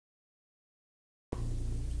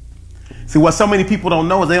See, what so many people don't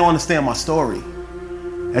know is they don't understand my story.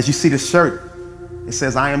 As you see the shirt, it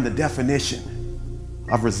says, I am the definition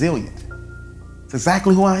of resilient. It's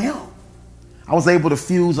exactly who I am. I was able to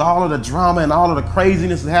fuse all of the drama and all of the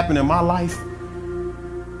craziness that happened in my life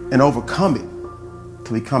and overcome it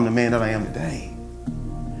to become the man that I am today.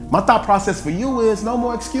 My thought process for you is no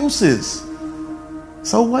more excuses.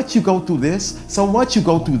 So what you go through this, so what you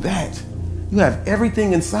go through that. You have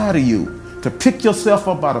everything inside of you to pick yourself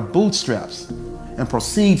up by the bootstraps and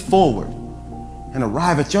proceed forward and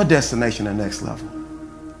arrive at your destination at the next level.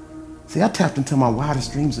 See, I tapped into my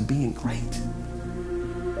wildest dreams of being great.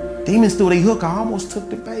 Demons threw their hook, I almost took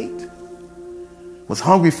the bait. Was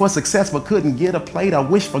hungry for success but couldn't get a plate. I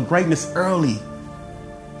wished for greatness early,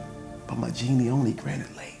 but my genie only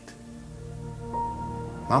granted late.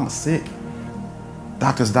 Mama's sick.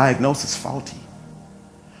 Doctor's diagnosis faulty.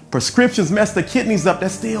 Prescriptions messed the kidneys up, that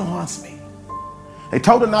still haunts me. They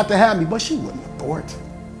told her not to have me, but she wouldn't abort.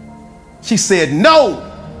 She said no.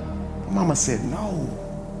 Mama said no,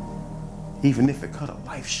 even if it cut her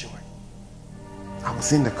life short. I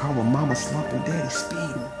was in the car with Mama slumping, Daddy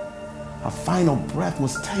speeding. Her final breath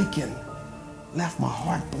was taken, left my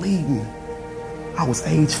heart bleeding. I was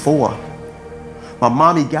age 4. My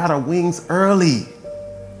mommy got her wings early.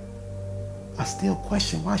 I still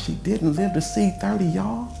question why she didn't live to see 30,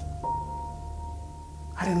 y'all.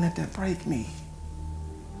 I didn't let that break me.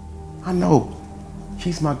 I know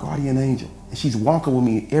she's my guardian angel, and she's walking with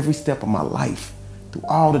me every step of my life through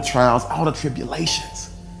all the trials, all the tribulations.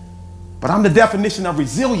 But I'm the definition of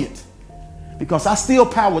resilient because I still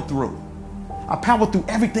powered through. I powered through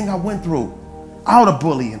everything I went through, all the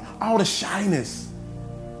bullying, all the shyness.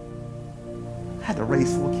 I had to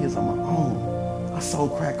raise 4 kids on my own. I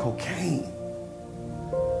sold crack cocaine.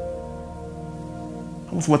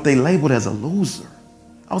 I was what they labeled as a loser.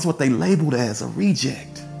 I was what they labeled as a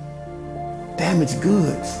reject. Damaged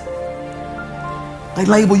goods. They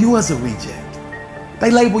label you as a reject.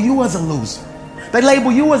 They label you as a loser. They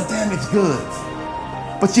label you as damaged goods.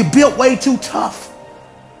 But you're built way too tough.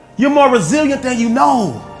 You're more resilient than you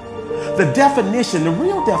know. The definition, the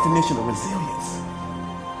real definition of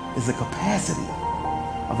resilience is the capacity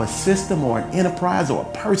of a system or an enterprise or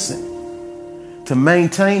a person to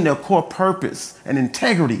maintain their core purpose and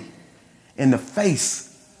integrity in the face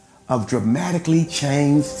of dramatically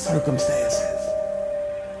changed circumstances.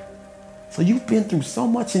 So you've been through so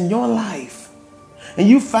much in your life and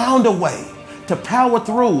you found a way to power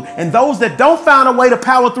through. And those that don't find a way to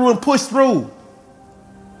power through and push through,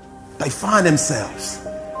 they find themselves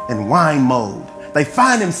in whine mode. They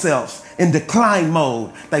find themselves in decline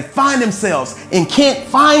mode. They find themselves in can't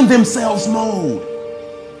find themselves mode.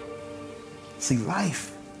 See,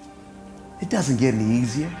 life, it doesn't get any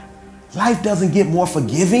easier. Life doesn't get more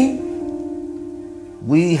forgiving.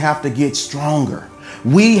 We have to get stronger.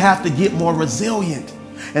 We have to get more resilient.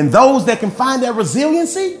 And those that can find that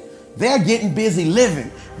resiliency, they're getting busy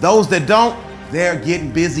living. Those that don't, they're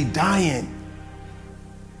getting busy dying.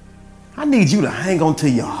 I need you to hang on to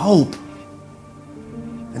your hope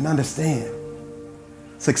and understand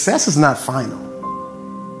success is not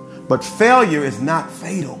final, but failure is not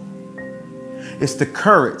fatal. It's the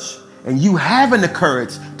courage, and you having the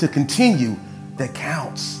courage to continue, that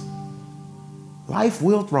counts. Life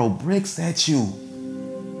will throw bricks at you,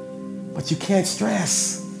 but you can't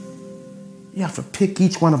stress. You have to pick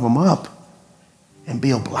each one of them up and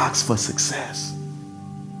build blocks for success.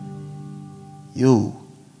 You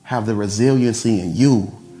have the resiliency in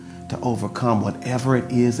you to overcome whatever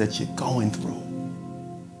it is that you're going through.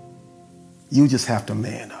 You just have to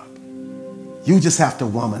man up. You just have to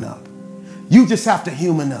woman up. You just have to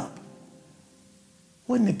human up.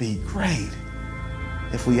 Wouldn't it be great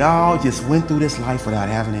if we all just went through this life without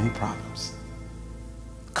having any problems?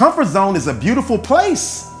 Comfort zone is a beautiful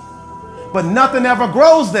place, but nothing ever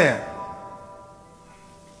grows there.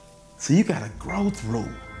 So you got to grow through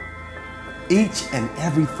each and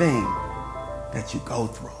everything that you go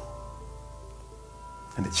through.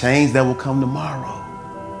 And the change that will come tomorrow,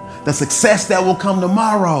 the success that will come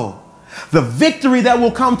tomorrow, the victory that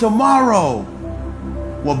will come tomorrow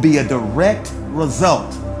will be a direct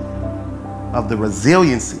result of the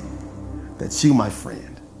resiliency that you, my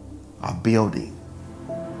friend, are building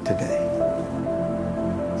today.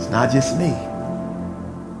 It's not just me.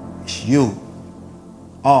 It's you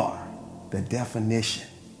are the definition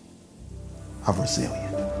of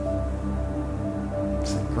resilient.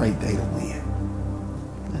 It's a great day to win.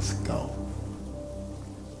 Let's go.